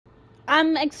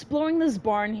I'm exploring this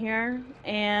barn here,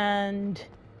 and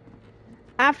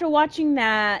after watching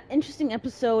that interesting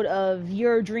episode of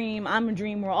You're a Dream, I'm a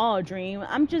Dream, We're All a Dream,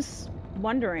 I'm just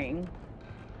wondering,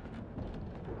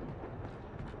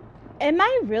 am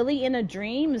I really in a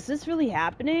dream? Is this really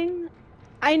happening?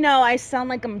 I know I sound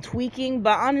like I'm tweaking,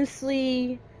 but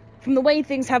honestly, from the way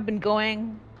things have been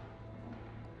going,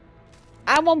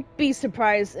 I won't be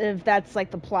surprised if that's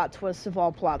like the plot twist of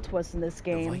all plot twists in this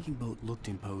game. The Viking boat looked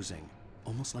imposing,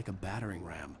 almost like a battering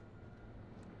ram.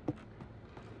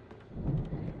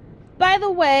 By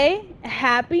the way,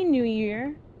 Happy New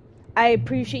Year. I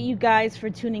appreciate you guys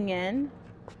for tuning in.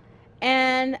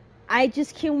 And I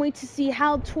just can't wait to see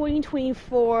how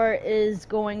 2024 is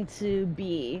going to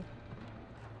be.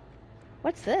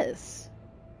 What's this?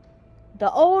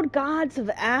 The Old Gods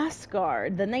of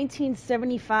Asgard, the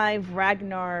 1975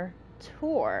 Ragnar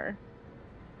tour.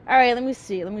 Alright, let me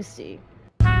see.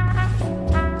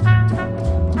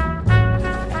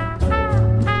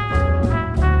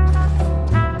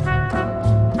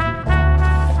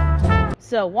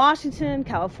 So, Washington,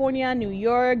 California, New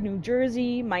York, New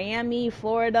Jersey, Miami,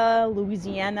 Florida,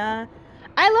 Louisiana.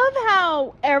 I love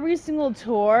how every single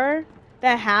tour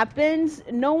that happens,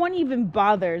 no one even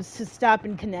bothers to stop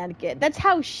in Connecticut. That's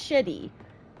how shitty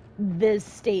this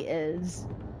state is.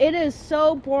 It is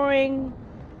so boring.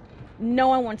 No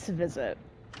one wants to visit.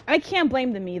 I can't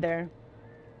blame them either.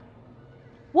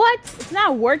 What? It's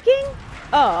not working?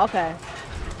 Oh, okay.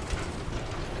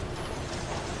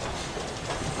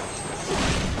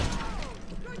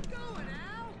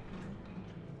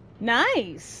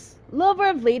 Nice. Lover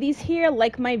of ladies here,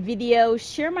 like my video,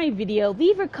 share my video,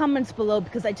 leave your comments below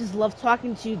because I just love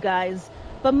talking to you guys.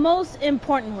 But most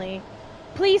importantly,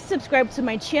 please subscribe to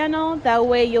my channel. That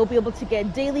way you'll be able to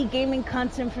get daily gaming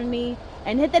content from me.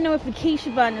 And hit that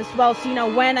notification button as well so you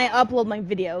know when I upload my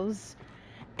videos.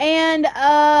 And,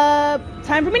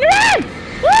 time for me to run!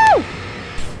 Woo!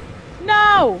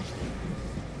 No!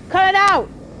 Cut it out!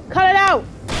 Cut it out!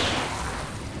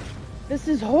 This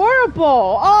is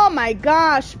horrible! Oh my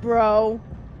gosh, bro.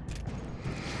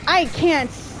 I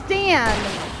can't stand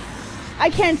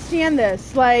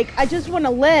this. Like, I just want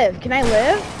to live. Can I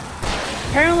live?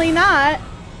 Apparently not.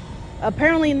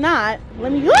 Apparently not.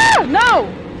 Let me... Ah!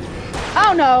 No!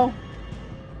 Oh no.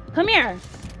 Come here.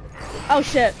 Oh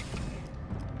shit.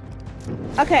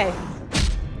 Okay.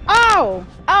 Oh!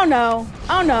 Oh no.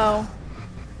 Oh no.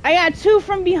 I got two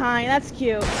from behind. That's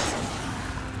cute.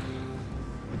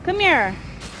 Come here.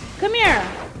 Come here.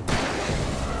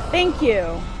 Thank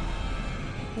you.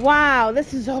 Wow,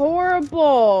 this is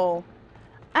horrible.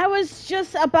 I was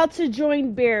just about to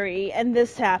join Barry and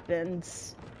this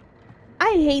happens.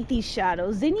 I hate these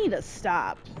shadows. They need to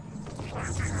stop.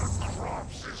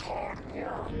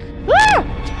 Ah!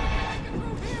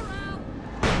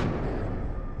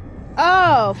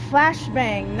 Oh,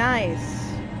 flashbang.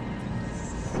 Nice.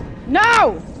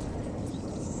 No!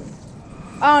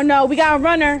 Oh no, we got a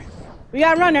runner. We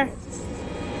got a runner.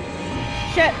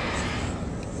 Shit.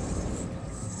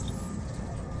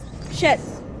 Shit.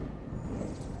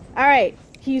 Alright,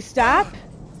 can you stop?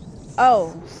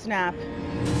 Oh, snap.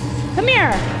 Come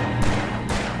here.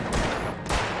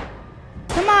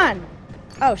 Come on.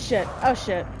 Oh shit, oh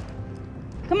shit.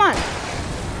 Come on.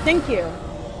 Thank you.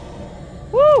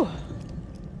 Woo!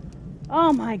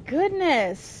 Oh my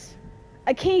goodness.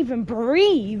 I can't even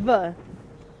breathe.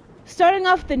 Starting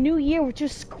off the new year with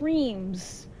just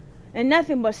screams. And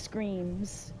nothing but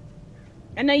screams.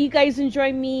 I know you guys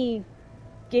enjoy me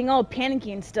getting all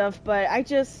panicky and stuff, but I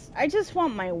just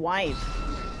want my wife.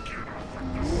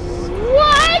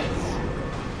 What?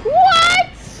 What?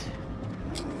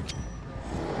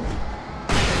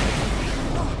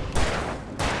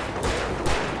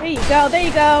 There you go, there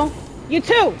you go. You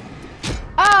too.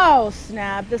 Oh,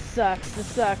 snap. This sucks. This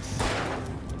sucks.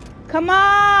 Come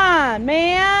on,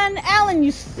 man. Alan,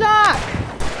 you suck.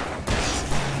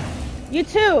 You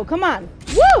too. Come on.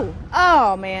 Woo!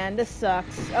 Oh, man. This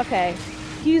sucks. Okay.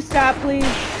 Can you stop, please?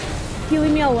 Can you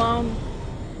leave me alone?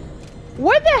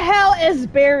 Where the hell is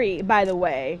Barry, by the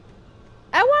way?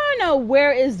 I want to know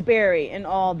where is Barry in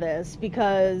all this,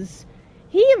 because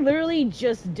he literally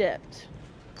just dipped.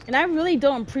 And I really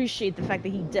don't appreciate the fact that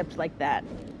he dipped like that.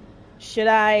 Should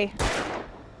I?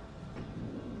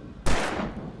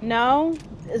 No?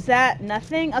 Is that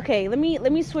nothing? Okay, let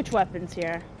me switch weapons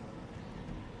here.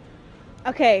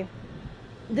 Okay.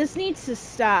 This needs to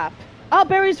stop. Oh,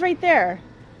 Barry's right there.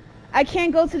 I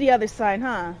can't go to the other side,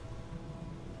 huh?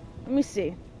 Let me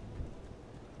see.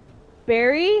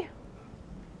 Barry?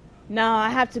 No, I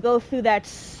have to go through that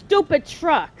stupid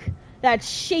truck that's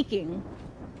shaking.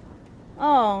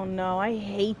 Oh no, I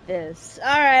hate this.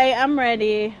 Alright, I'm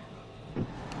ready.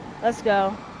 Let's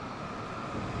go.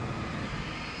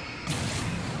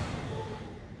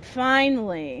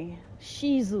 Finally.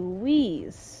 Jeez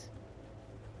Louise.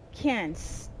 Can't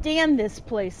stand this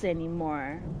place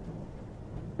anymore.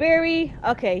 Barry?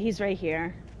 Okay, he's right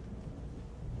here.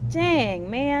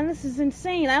 Dang, man, this is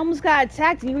insane. I almost got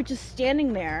attacked and you were just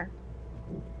standing there.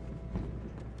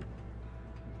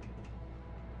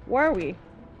 Where are we?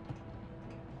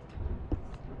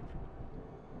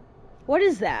 What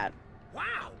is that?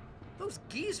 Wow! Those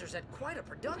geezers had quite a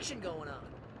production going on.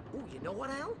 Ooh, you know what,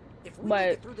 Al? If we What?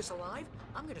 make it through this alive,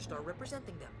 I'm gonna start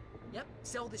representing them. Yep,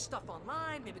 sell this stuff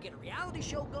online, maybe get a reality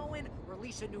show going,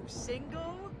 release a new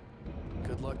single.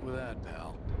 Good luck with that,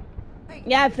 pal. Hey,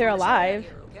 Yeah, if they're before we sign out alive.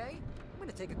 here, okay? I'm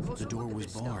gonna take a closer The door look at was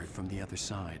this barred stuff. from the other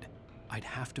side. I'd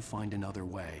have to find another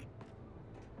way.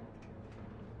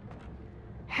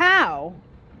 How?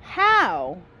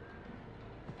 How?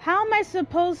 How am I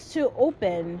supposed to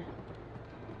open?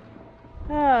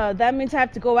 Oh, that means I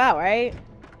have to go out, right?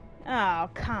 Oh,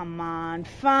 come on.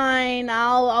 Fine,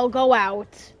 I'll go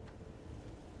out.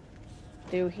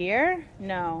 Through here?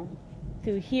 No.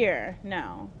 Through here?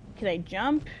 No. Can I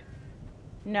jump?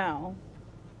 No.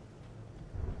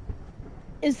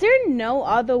 Is there no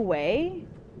other way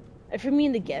for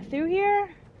me to get through here?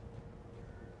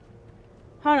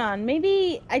 Hold on,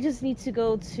 maybe I just need to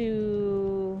go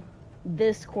to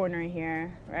this corner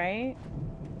here, right?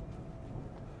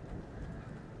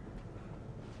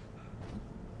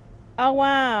 Oh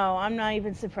wow, I'm not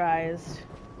even surprised.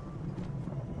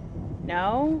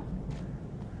 No?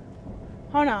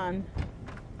 Hold on.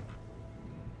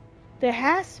 There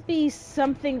has to be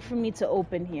something for me to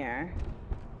open here.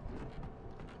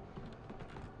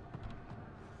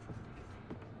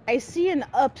 I see an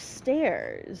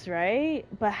upstairs, right?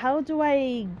 But how do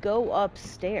I go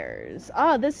upstairs?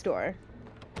 Ah, this door.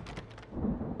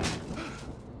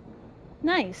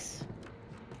 Nice.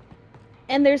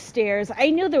 And there's stairs.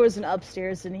 I knew there was an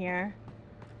upstairs in here.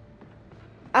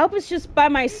 I hope it's just by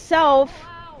myself.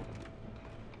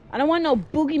 I don't want no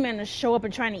boogeyman to show up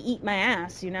and trying to eat my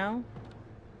ass, you know?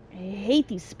 I hate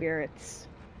these spirits.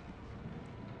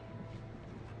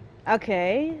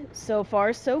 Okay, so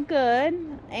far so good.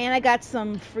 And I got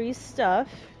some free stuff.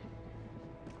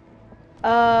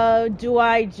 Do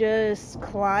I just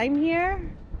climb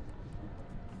here?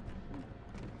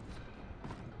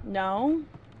 No.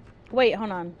 Wait,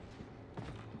 hold on.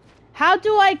 How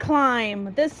do I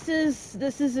climb? This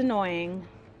is annoying.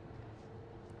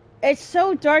 It's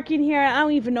so dark in here, I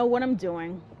don't even know what I'm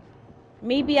doing.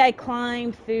 Maybe I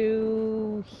climb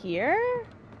through here?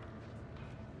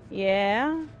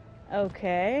 Yeah.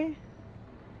 Okay.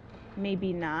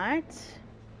 Maybe not.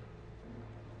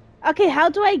 Okay, how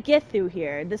do I get through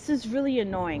here? This is really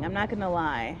annoying, I'm not gonna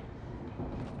lie.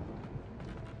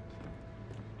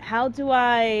 How do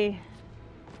I...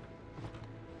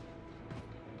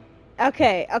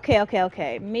 Okay.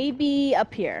 Maybe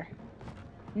up here.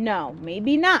 No,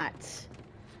 maybe not.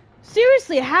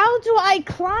 Seriously, how do I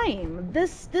climb?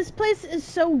 This place is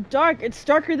so dark. It's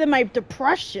darker than my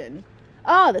depression.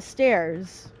 Oh, the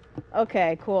stairs.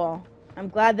 Okay, cool. I'm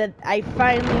glad that I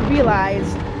finally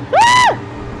realized. Ah!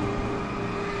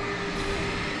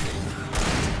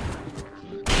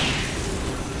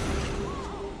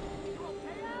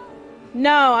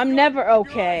 No, I'm never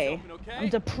okay. I'm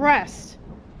depressed.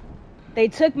 They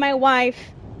took my wife.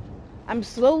 I'm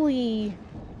slowly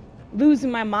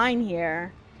losing my mind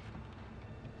here.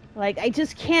 Like, I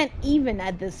just can't even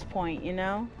at this point, you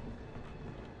know?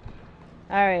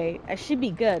 Alright, I should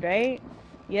be good, right?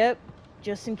 Yep,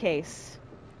 just in case.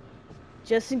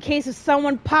 Just in case if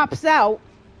someone pops out.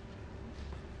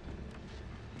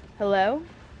 Hello?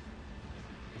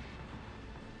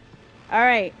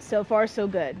 Alright, so far so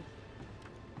good.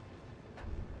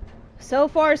 So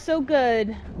far so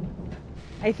good.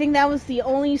 I think that was the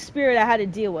only spirit I had to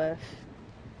deal with.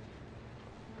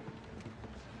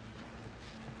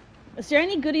 Is there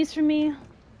any goodies for me?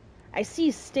 I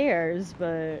see stairs,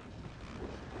 but...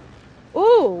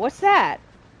 Ooh, what's that?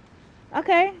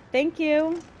 Okay, thank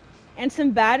you. And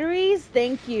some batteries?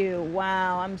 Thank you.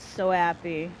 Wow, I'm so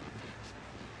happy.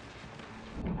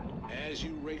 As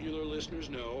you regular listeners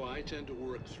know, I tend to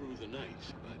work through the night,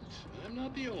 but I'm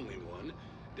not the only one.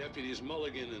 Deputies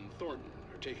Mulligan and Thornton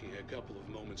are taking a couple of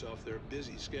moments off their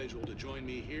busy schedule to join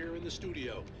me here in the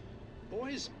studio.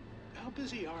 Boys, how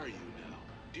busy are you now?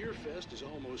 Deerfest is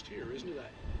almost here, isn't it?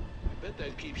 I bet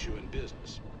that keeps you in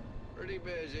business. Pretty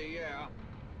busy, yeah.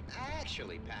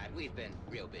 Actually, Pat, we've been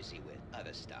real busy with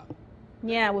other stuff.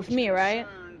 Yeah, with me, right?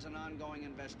 Concerns an ongoing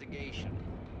investigation.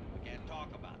 We can't talk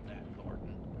about that,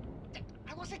 Thornton.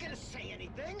 wasn't gonna say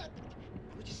anything.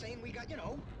 I was just saying we got, you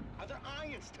know, other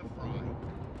irons to fry.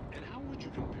 And how would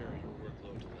you compare your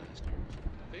workload to last year?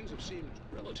 Things have seemed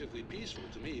relatively peaceful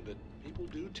to me, but people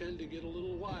do tend to get a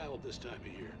little wild this time of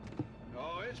year.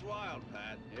 Oh, it's wild,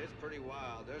 Pat. It's pretty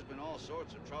wild. There's been all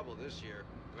sorts of trouble this year.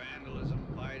 Vandalism,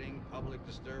 fighting, public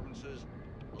disturbances.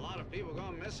 A lot of people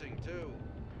gone missing, too.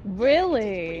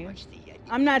 Really? Pretty much the,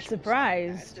 I'm not usual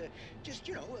surprised. stuff, Pat. Just,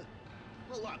 you know,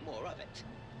 a lot more of it.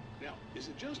 Now, is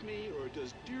it just me, or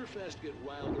does Deerfest get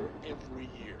wilder every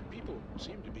year? People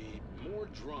seem to be more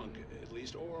drunk, at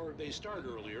least, or they start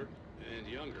earlier and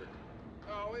younger.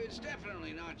 Oh, it's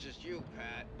definitely not just you,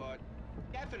 Pat, but...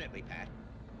 Definitely, Pat.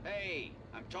 Hey,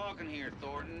 I'm talking here,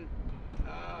 Thornton.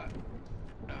 Oh,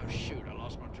 shoot, I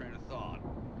lost my train of thought.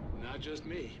 Not just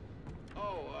me.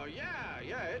 Oh, yeah,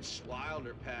 it's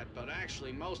wilder, Pat, but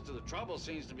actually most of the trouble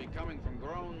seems to be coming from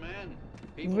grown men.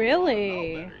 People Really?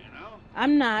 who know better, you know?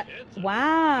 I'm not. Kids, I'm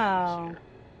Wow. here.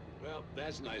 Well,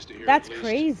 that's nice to hear. That's at least.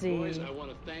 crazy. Boys, I want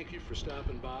to thank you for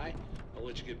stopping by. I'll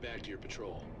let you get back to your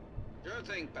patrol. Sure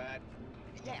thing, Pat.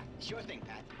 Yeah, sure thing,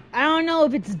 Pat. I don't know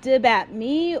if it's dib at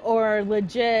me or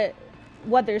legit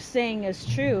what they're saying is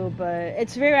true, but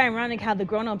it's very ironic how the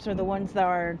grown-ups are the ones that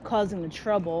are causing the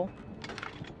trouble.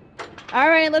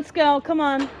 Alright, let's go. Come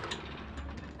on.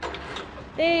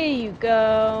 There you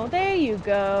go. There you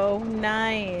go.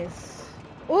 Nice.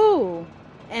 Ooh.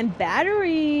 And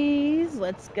batteries.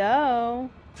 Let's go.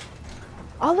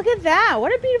 Oh, look at that.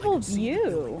 What a beautiful I could see the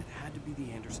building view. that had to be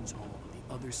the Andersons' home on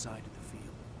the other side of the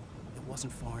field. It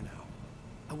wasn't far now.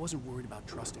 I wasn't worried about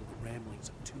trusting the ramblings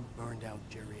of two burned-out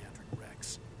geriatric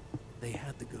wrecks. They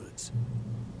had the goods.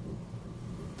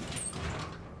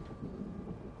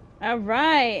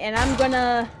 Alright, and I'm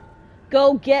gonna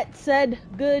go get said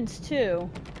goods too.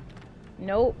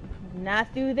 Nope, not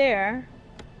through there.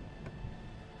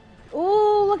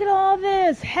 Ooh, look at all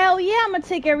this. Hell yeah, I'm gonna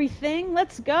take everything.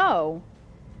 Let's go.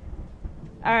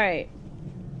 Alright.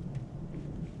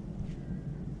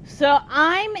 So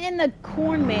I'm in the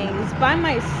corn maze by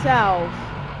myself.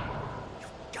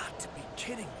 You've got to be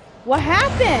kidding me. What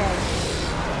happened?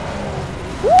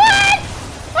 What?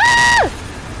 Ah!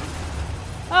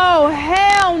 Oh,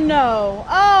 hell no.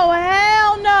 Oh,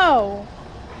 hell no.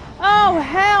 Oh,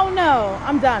 hell no.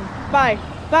 I'm done. Bye.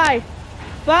 Bye.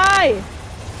 Bye.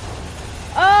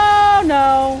 Oh,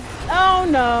 no. Oh,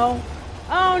 no.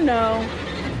 Oh, no.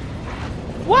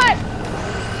 What?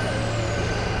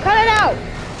 Cut it out.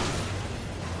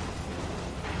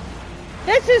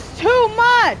 This is too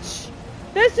much.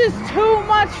 This is too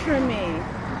much for me.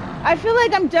 I feel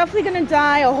like I'm definitely gonna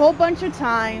die a whole bunch of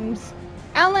times.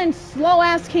 Alan's slow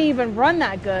ass can't even run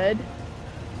that good.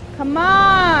 Come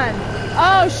on.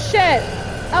 Oh shit.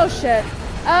 Oh shit.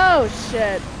 Oh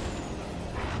shit.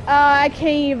 I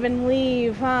can't even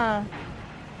leave, huh?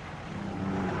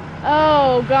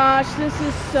 Oh gosh, this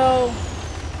is so...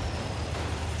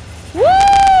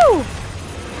 Woo!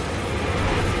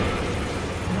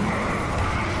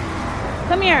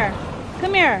 Come here.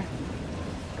 Come here.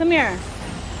 Come here.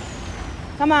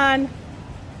 Come on.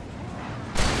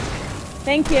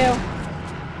 Thank you.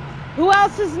 Who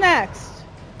else is next?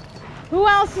 Who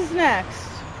else is next?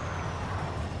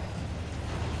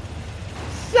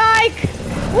 Psych!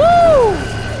 Woo!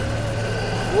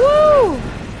 Woo!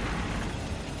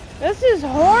 This is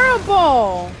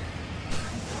horrible.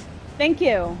 Thank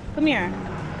you. Come here.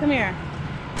 Come here.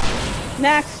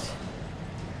 Next.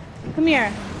 Come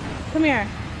here. Come here.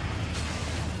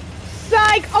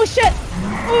 Psych! Oh shit!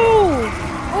 Ooh!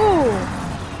 Ooh!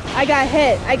 I got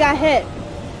hit. I got hit.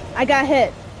 I got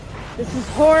hit. This is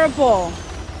horrible.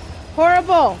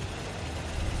 Horrible.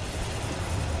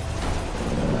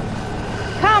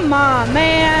 Come on,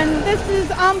 man. This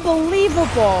is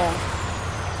unbelievable.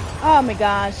 Oh my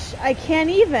gosh. I can't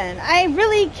even. I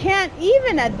really can't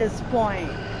even at this point.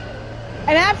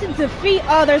 And I have to defeat...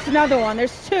 Oh, there's another one.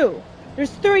 There's two.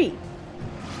 There's three.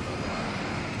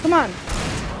 Come on.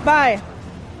 Bye.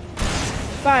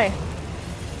 Bye.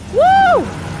 Woo!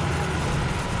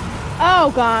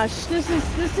 Oh gosh, this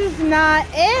is not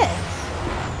it.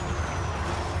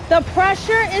 The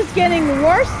pressure is getting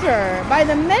worse by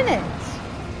the minute.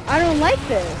 I don't like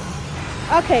this.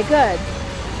 Okay, good.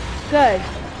 Good.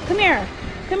 Come here.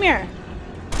 Come here.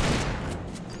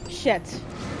 Shit.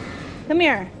 Come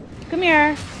here. Come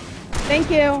here. Thank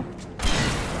you.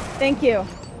 Thank you.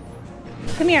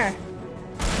 Come here.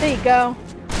 There you go.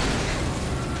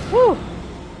 Woo.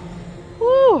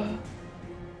 Woo.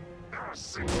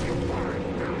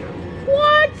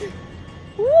 What?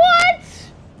 What?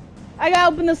 I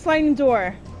gotta open the sliding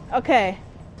door. Okay.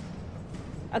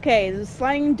 Okay, the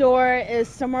sliding door is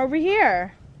somewhere over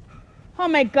here. Oh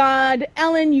my god,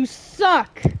 Ellen, you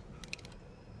suck!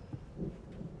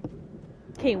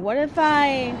 Okay, what if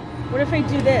I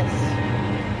do this?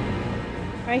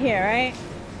 Right here, right?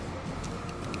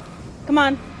 Come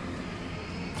on.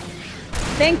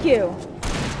 Thank you.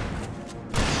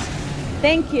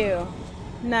 Thank you.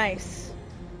 Nice.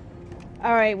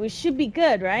 Alright, we should be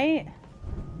good, right?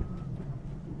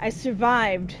 I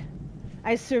survived.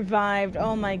 I survived.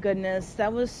 Oh my goodness.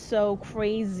 That was so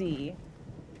crazy.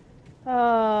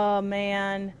 Oh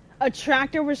man. A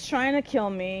tractor was trying to kill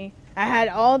me. I had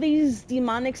all these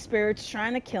demonic spirits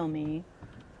trying to kill me.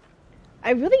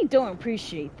 I really don't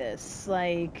appreciate this.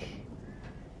 Like,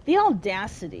 the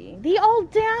audacity. The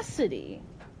audacity.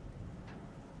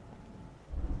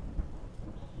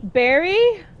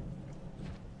 Barry?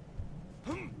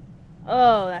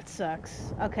 Oh, that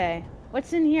sucks. Okay.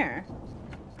 What's in here?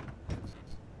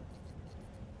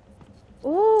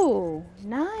 Ooh,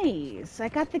 nice. I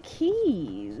got the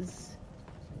keys.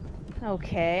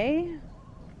 Okay.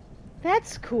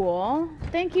 That's cool.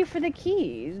 Thank you for the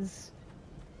keys.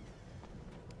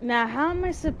 Now, how am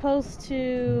I supposed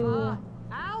to...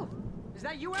 Al? Is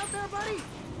that you out there, buddy?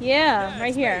 Yeah,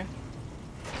 right here.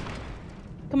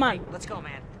 Come on. Hey, let's go,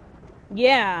 man.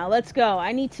 Yeah, let's go.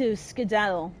 I need to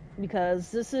skedaddle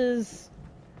because this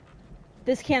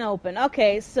can't open.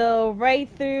 Okay, so right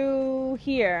through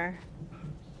here.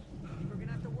 We're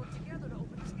gonna have to work together to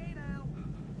open this gate, Al.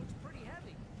 Looks pretty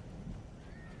heavy.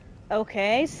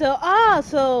 Okay, so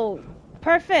so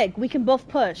perfect. We can both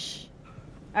push.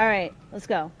 All right, let's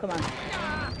go. Come on.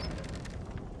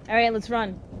 All right, let's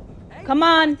run. Hey, Come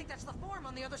on. I think that's the farm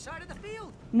on the other side of the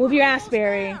field. Move We're your ass, almost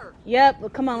Barry. there.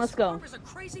 Yep, come on, let's This go. farm is a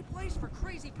crazy place for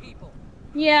crazy people.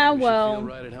 Yeah, We should well. feel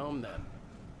right at home then.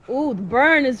 Ooh, the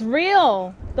burn is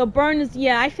real. The burn is,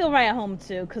 yeah, I feel right at home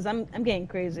too, because I'm getting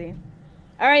crazy.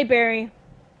 All right, Barry.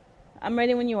 I'm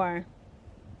ready when you are.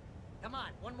 Come on,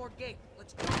 one more gate.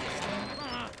 Let's do this.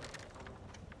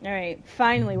 All right,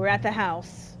 finally, we're at the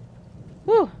house.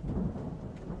 Whew.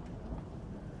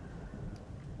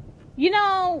 You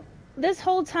know, this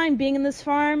whole time being in this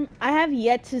farm, I have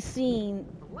yet to see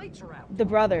The lights are out. the We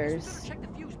brothers. better check the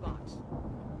fuse box.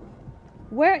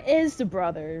 Where is the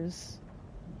brothers?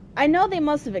 I know they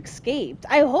must have escaped.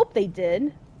 I hope they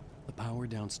did. The power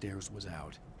downstairs was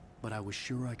out, but I was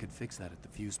sure I could fix that at the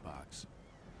fuse box.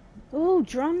 Ooh,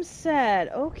 drum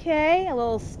set. Okay, a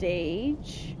little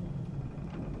stage.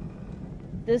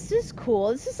 This is cool.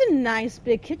 This is a nice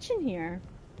big kitchen here.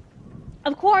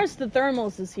 Of course, the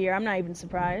thermals is here. I'm not even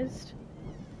surprised.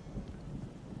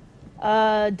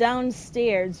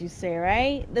 Downstairs, you say,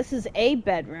 right? This is a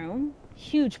bedroom.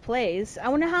 Huge place. I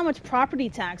wonder how much property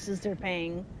taxes they're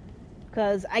paying.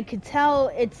 Because I could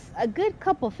tell it's a good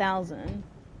couple thousand.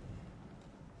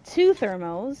 2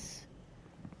 thermos.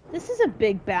 This is a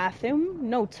big bathroom.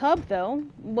 No tub, though.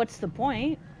 What's the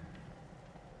point?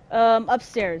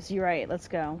 Upstairs. You're right. Let's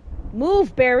go.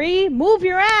 Move, Barry! Move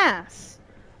your ass!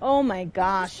 Oh my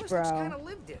gosh, This place looks bro. kinda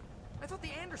lived in. I thought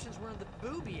the Andersons were in the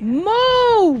booby.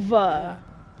 Move! I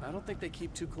don't think they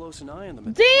keep too close an eye on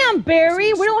them. Damn, Barry!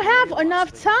 Seems We don't super have real enough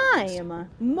lots of things. time!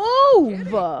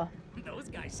 Move! Those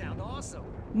guys sound awesome.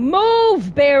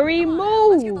 Move, Barry! Come on,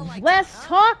 let's get the Move! lights Less on, huh?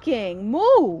 talking!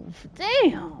 Move!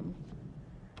 Damn!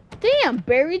 Damn,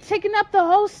 Barry taking up the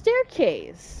whole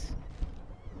staircase.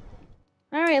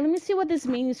 Alright, let me see what this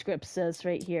manuscript says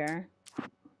right here.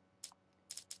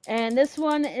 And this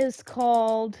one is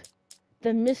called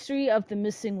The Mystery of the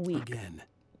Missing Week. Again,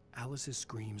 Alice's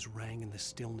screams rang in the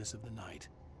stillness of the night.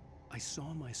 I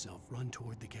saw myself run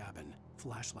toward the cabin,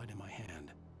 flashlight in my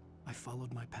hand. I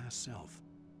followed my past self.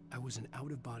 I was an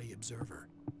out-of-body observer,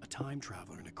 a time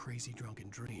traveler in a crazy drunken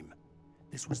dream.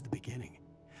 This was the beginning.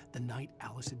 The night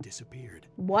Alice had disappeared.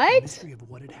 What? The mystery of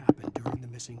what had happened during the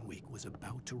missing week was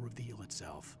about to reveal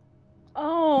itself.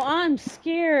 Oh, I'm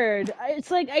scared.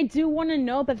 It's like I do want to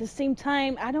know, but at the same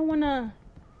time, I don't want to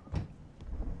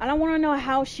know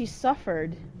how she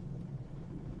suffered.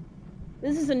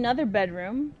 This is another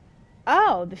bedroom.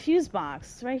 Oh, the fuse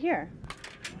box. It's right here.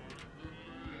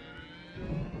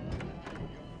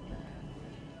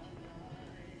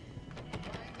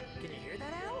 Can you hear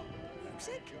that, Al?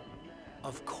 Music?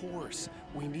 Of course,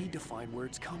 we need to find where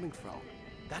it's coming from.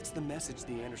 That's the message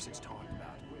the Andersons talked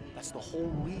about. That's the whole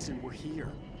reason we're here.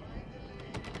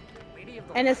 Lady of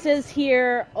the And it says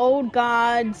here, old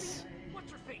gods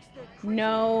What's her face? The crazy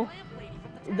know lamp lady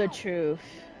from the town. truth.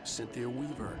 Cynthia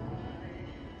Weaver.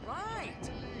 Right.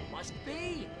 Must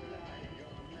be.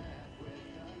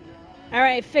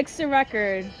 Alright, fix the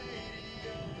record.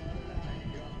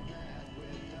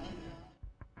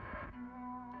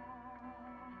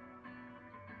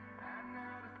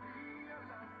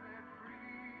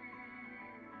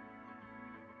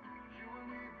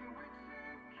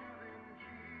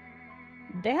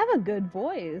 They have a good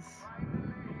voice.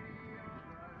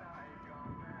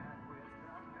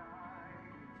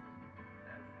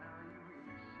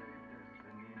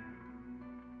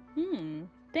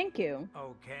 Thank you.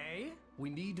 Okay. We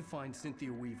need to find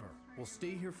Cynthia Weaver. We'll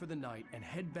stay here for the night and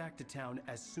head back to town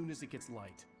as soon as it gets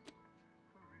light.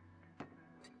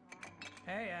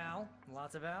 Hey, Al.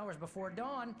 Lots of hours before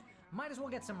dawn. Might as well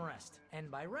get some rest. And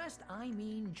by rest, I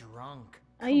mean drunk.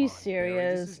 Are you on, Barry,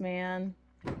 serious, man?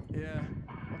 Yeah,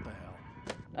 what the hell?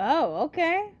 Oh,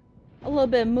 okay. A little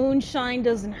bit of moonshine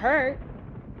doesn't hurt. I'm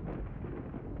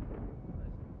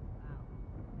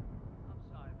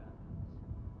sorry about this.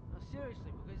 No,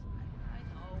 seriously, because I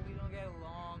know we don't get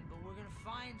along, but we're gonna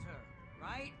find her,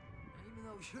 right? And even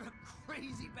though you're a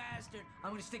crazy bastard,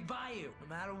 I'm gonna stick by you, no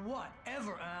matter what,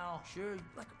 ever, Al. Sure,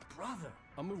 like a brother.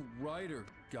 I'm a writer,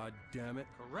 goddammit.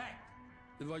 Correct.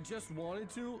 If I just wanted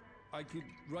to, I could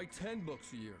write 10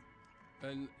 books a year.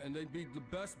 And they'd be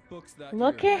the best books that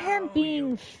Look year. at him No, being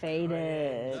you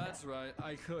faded. That's right,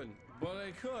 I couldn't. But I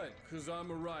could, because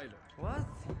I'm a writer. What?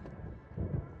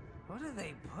 What do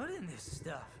they put in this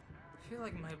stuff? I feel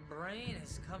like my brain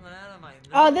is coming out of my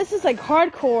nose. Oh, this is like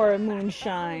hardcore How do we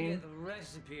moonshine. get the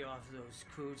recipe off those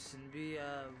coots and be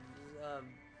a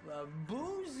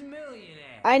booze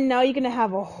millionaire? I know you're gonna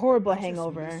have a horrible I just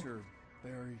hangover. miss her,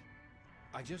 Barry.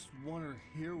 I just want her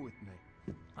here with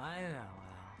me. I know, Al.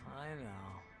 I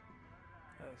know.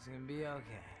 It's gonna be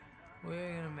okay.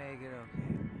 We're gonna make it okay.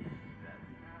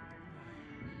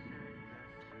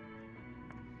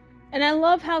 And I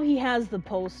love how he has the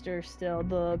poster still,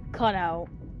 the cutout.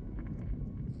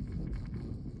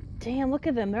 Damn, look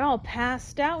at them. They're all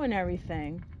passed out and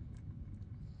everything.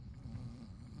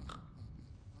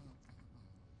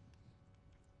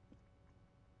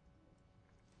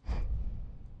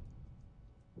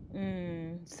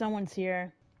 Someone's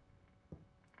here.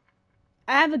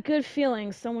 I have a good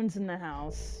feeling someone's in the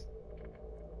house.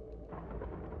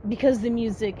 Because the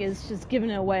music is just giving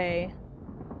it away.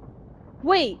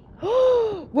 Wait!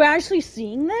 We're actually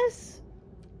seeing this?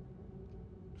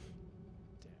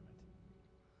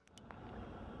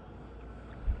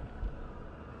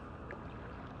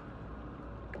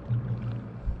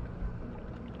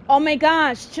 Oh my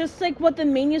gosh, just like what the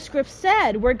manuscript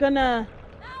said, we're gonna...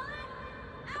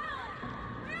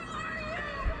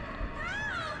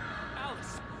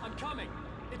 Alice, I'm coming.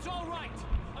 It's all right.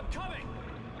 I'm coming.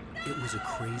 It was a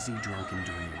crazy drunken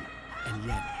dream, and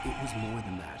yet it was more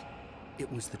than that. It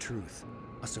was the truth,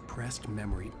 a suppressed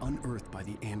memory unearthed by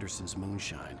the Andersons'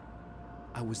 moonshine.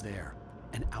 I was there,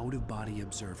 an out-of-body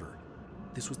observer.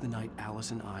 This was the night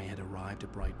Alice and I had arrived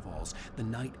at Bright Falls, the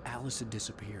night Alice had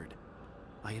disappeared.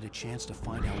 I had a chance to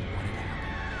find out what had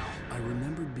happened. I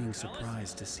remembered being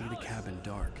surprised to see the cabin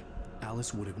dark.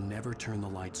 Alice would have never turned the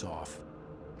lights off.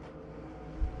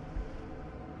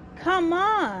 Come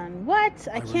on, what?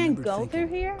 I can't remember go thinking,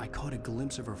 through here? I caught a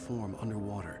glimpse of her form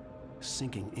underwater,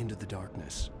 sinking into the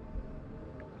darkness.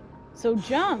 So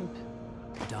jump.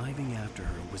 Diving after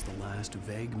her was the last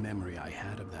vague memory I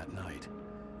had of that night.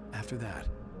 After that,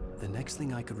 the next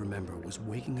thing I could remember was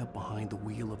waking up behind the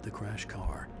wheel of the crash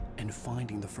car and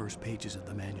finding the first pages of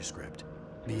the manuscript.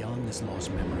 Beyond this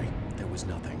lost memory, there was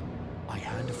nothing. I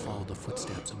had to follow the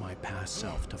footsteps of my past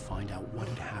self to find out what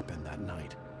had happened that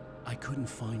night. I couldn't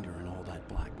find her in all that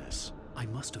blackness. I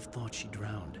must have thought she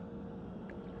drowned.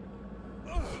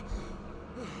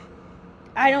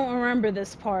 I don't remember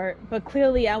this part, but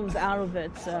clearly I was out of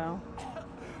it, so...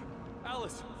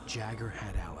 Alice. Jagger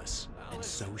had Alice, and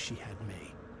so she had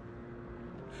me.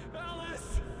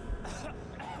 Alice.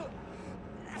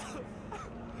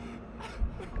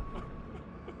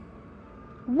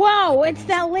 Whoa, it's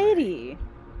that lady!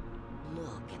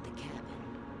 Look at the cabin.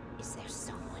 Is there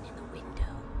someone in the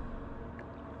window?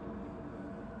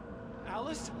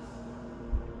 Alice?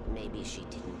 Maybe she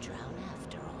didn't drown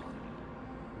after all.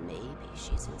 Maybe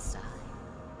she's inside.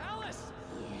 Alice!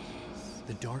 Yes.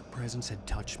 The dark presence had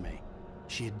touched me.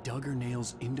 She had dug her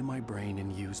nails into my brain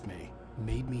and used me,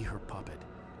 made me her puppet.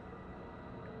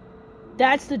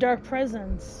 That's the dark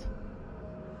presence.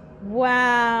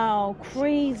 Wow,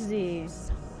 crazy.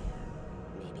 Somewhere.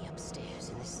 Maybe upstairs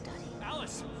in the study.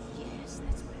 Alice! Yes,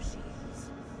 that's where she is.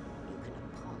 You can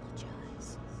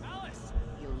apologize. Alice!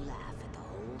 You'll laugh at the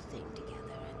whole thing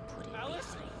together and put it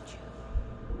Alice? behind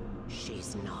you.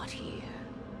 She's not here.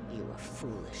 You were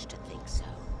foolish to think so.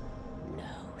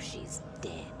 No, she's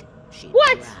dead. She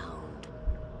What? drowned.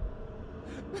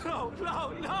 No, no,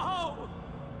 no!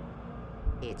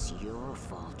 It's your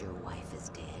fault your wife is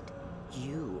dead.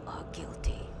 You are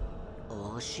guilty.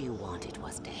 All she wanted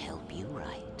was to help you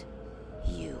right.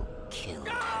 You killed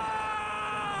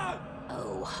her.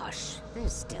 Oh, hush.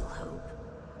 There's still hope.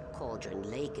 Cauldron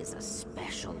Lake is a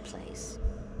special place.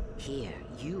 Here,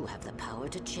 you have the power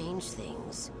to change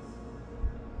things.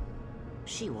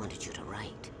 She wanted you to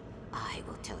write. I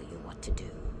will tell you what to do.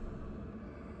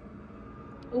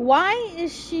 Why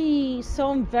is she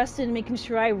so invested in making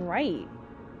sure I write?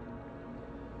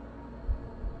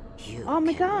 You Oh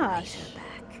my can write gosh. her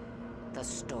back. The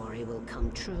story will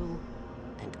come true,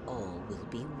 and all will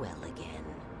be well again.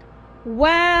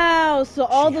 Wow, so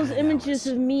all She those had images Alice,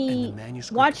 of and me the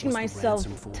manuscript watching was the myself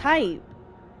ransom for her. type.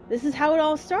 This is how it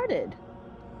all started.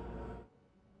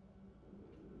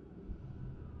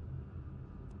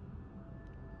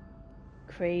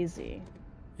 Crazy.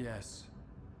 Yes.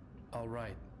 All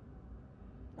right.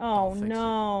 Oh fix it.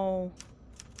 no.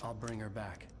 I'll bring her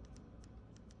back.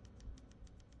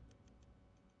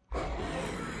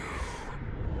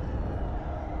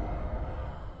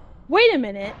 Wait a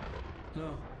minute.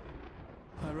 No.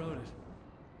 I wrote it.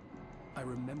 I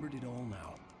remembered it all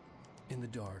now. In the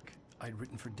dark, I'd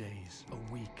written for days,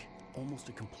 a week, almost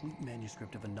a complete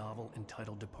manuscript of a novel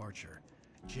entitled Departure.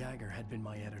 Jagger had been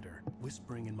my editor,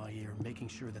 whispering in my ear, making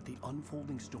sure that the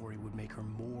unfolding story would make her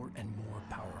more and more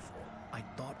powerful. I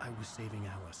thought I was saving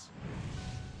Alice.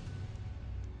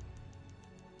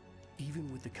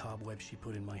 Even with the cobwebs she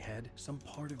put in my head, some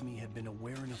part of me had been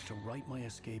aware enough to write my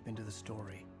escape into the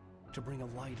story, to bring a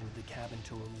light into the cabin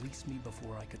to release me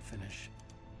before I could finish.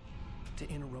 To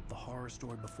interrupt the horror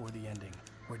story before the ending,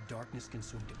 where darkness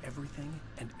consumed everything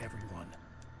and everyone.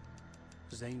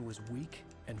 Zane was weak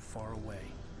and far away,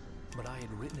 but I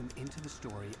had written him into the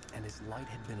story, and his light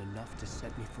had been enough to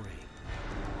set me free.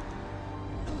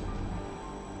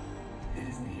 It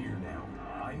isn't here now.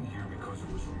 I'm here because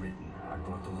it was written. I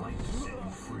brought the light to set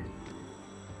you free.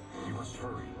 You must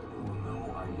hurry. It will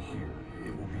know I'm here.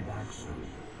 It will be back soon.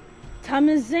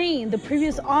 Thomas Zane, the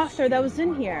previous author that was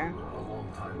in here. A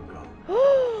long time ago.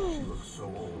 She looks so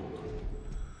old.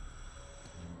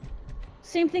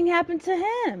 Same thing happened to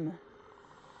him.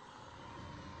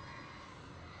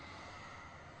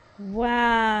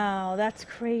 Wow, that's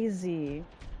crazy.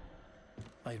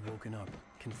 I had woken up,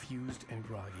 confused and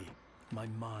groggy, my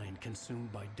mind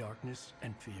consumed by darkness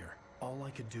and fear. All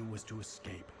I could do was to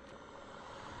escape.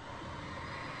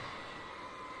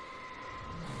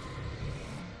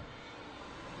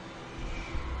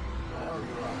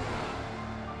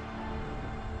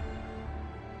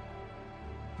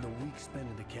 The week spent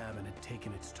in the cabin had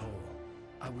taken its toll.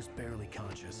 I was barely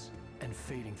conscious and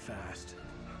fading fast.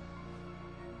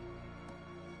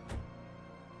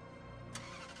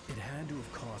 It had to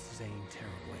have cost Zane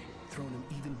terribly, thrown him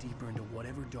even deeper into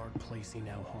whatever dark place he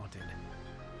now haunted.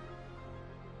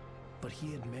 But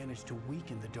he had managed to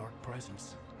weaken the dark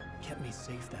presence, kept me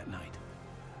safe that night.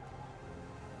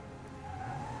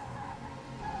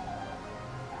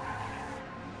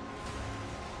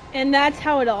 And that's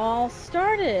how it all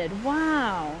started.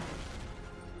 Wow.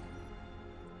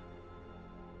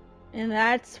 And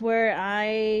that's where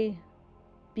I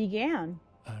began.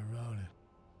 I wrote it.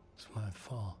 It's my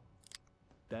fault.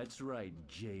 That's right,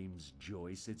 James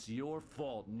Joyce. It's your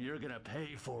fault, and you're gonna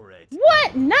pay for it.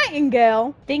 What?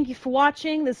 Nightingale! Thank you for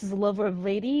watching. This is the Lover of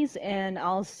Ladies, and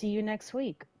I'll see you next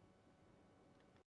week.